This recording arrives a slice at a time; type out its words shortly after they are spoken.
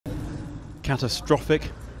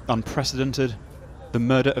Catastrophic, unprecedented. The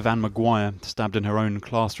murder of Ann Maguire, stabbed in her own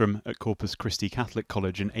classroom at Corpus Christi Catholic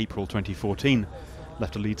College in April 2014,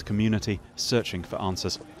 left a Leeds community searching for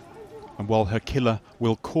answers. And while her killer,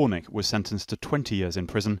 Will Cornick, was sentenced to 20 years in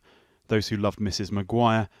prison, those who loved Mrs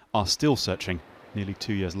Maguire are still searching nearly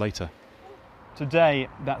 2 years later. Today,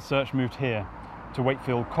 that search moved here, to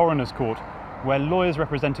Wakefield Coroner's Court, where lawyers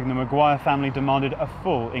representing the Maguire family demanded a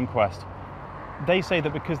full inquest. They say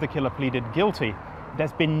that because the killer pleaded guilty,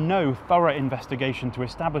 there's been no thorough investigation to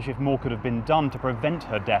establish if more could have been done to prevent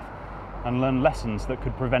her death and learn lessons that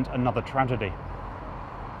could prevent another tragedy.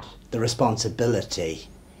 The responsibility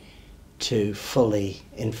to fully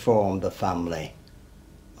inform the family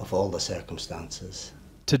of all the circumstances.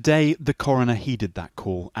 Today, the coroner heeded that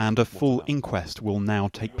call and a full inquest will now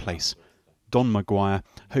take place. Don Maguire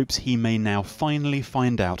hopes he may now finally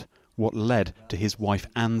find out what led to his wife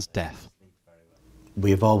Ann's death.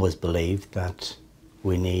 We've always believed that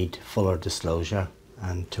we need fuller disclosure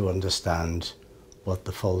and to understand what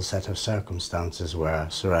the full set of circumstances were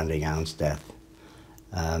surrounding Ann's death.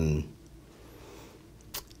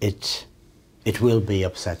 It will be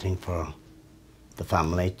upsetting for the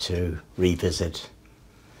family to revisit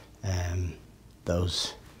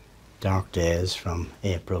those dark days from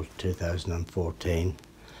April 2014,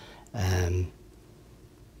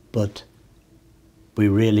 but we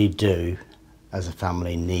really do, as a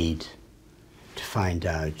family, need to find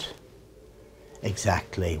out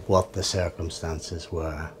exactly what the circumstances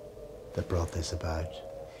were that brought this about.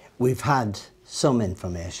 We've had some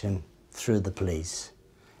information through the police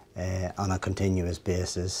on a continuous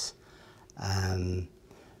basis,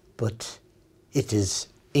 but it is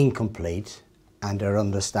incomplete and our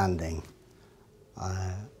understanding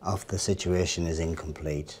of the situation is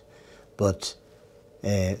incomplete. But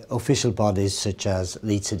official bodies such as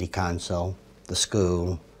Leeds City Council, the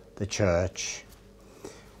school, the church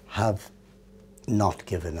have not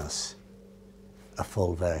given us a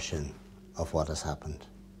full version of what has happened.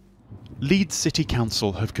 Leeds City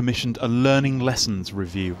Council have commissioned a Learning Lessons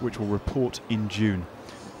review which will report in June.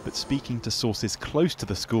 But speaking to sources close to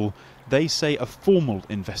the school, they say a formal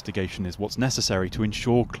investigation is what's necessary to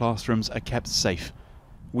ensure classrooms are kept safe.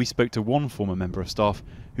 We spoke to one former member of staff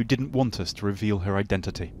who didn't want us to reveal her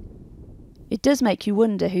identity. It does make you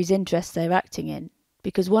wonder whose interests they're acting in,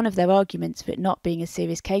 because one of their arguments for it not being a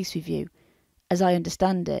serious case review, as I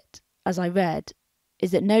understand it, as I read,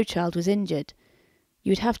 is that no child was injured. You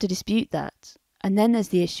would have to dispute that. And then there's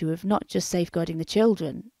the issue of not just safeguarding the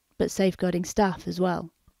children, but safeguarding staff as well.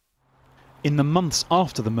 In the months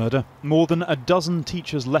after the murder, more than a dozen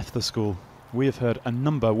teachers left the school. We have heard a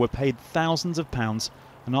number were paid thousands of pounds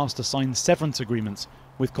and asked to sign severance agreements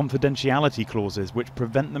with confidentiality clauses which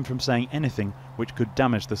prevent them from saying anything which could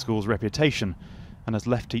damage the school's reputation, and has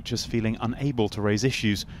left teachers feeling unable to raise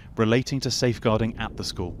issues relating to safeguarding at the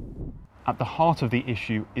school. At the heart of the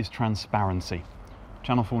issue is transparency.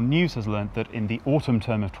 Channel 4 News has learnt that in the autumn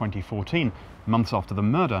term of 2014, months after the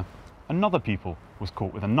murder, another pupil was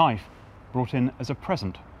caught with a knife brought in as a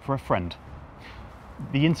present for a friend.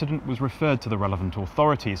 The incident was referred to the relevant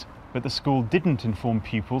authorities, but the school didn't inform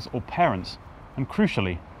pupils or parents, and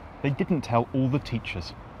crucially, they didn't tell all the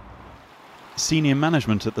teachers. Senior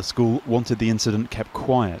management at the school wanted the incident kept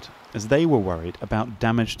quiet, as they were worried about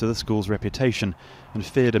damage to the school's reputation and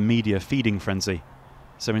feared a media feeding frenzy.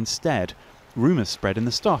 So instead, rumours spread in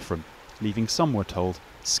the staff room, leaving some, were told,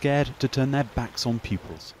 scared to turn their backs on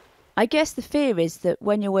pupils. I guess the fear is that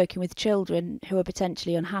when you're working with children who are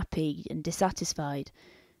potentially unhappy and dissatisfied,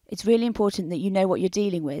 it's really important that you know what you're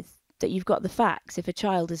dealing with, that you've got the facts if a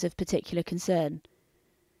child is of particular concern.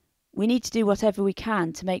 We need to do whatever we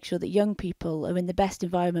can to make sure that young people are in the best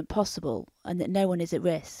environment possible and that no one is at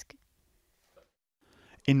risk.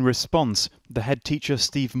 In response, the head teacher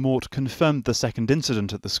Steve Mort confirmed the second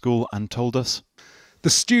incident at the school and told us, "The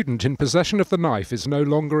student in possession of the knife is no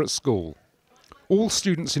longer at school. All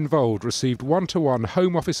students involved received one-to-one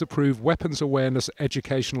Home Office approved weapons awareness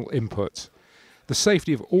educational input. The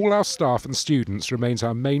safety of all our staff and students remains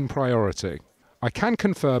our main priority. I can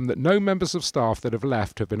confirm that no members of staff that have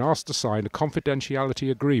left have been asked to sign a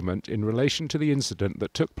confidentiality agreement in relation to the incident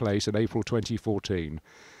that took place in April 2014.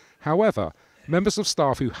 However, members of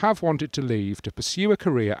staff who have wanted to leave to pursue a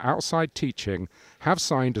career outside teaching have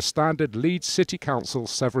signed a standard Leeds City Council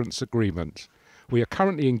severance agreement. We are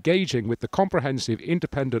currently engaging with the Comprehensive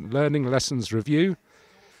Independent Learning Lessons Review,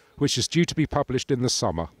 which is due to be published in the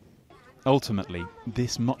summer." Ultimately,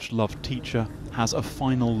 this much-loved teacher has a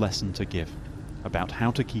final lesson to give about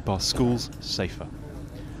how to keep our schools safer.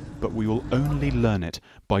 But we will only learn it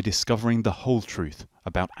by discovering the whole truth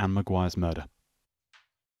about Ann Maguire's murder.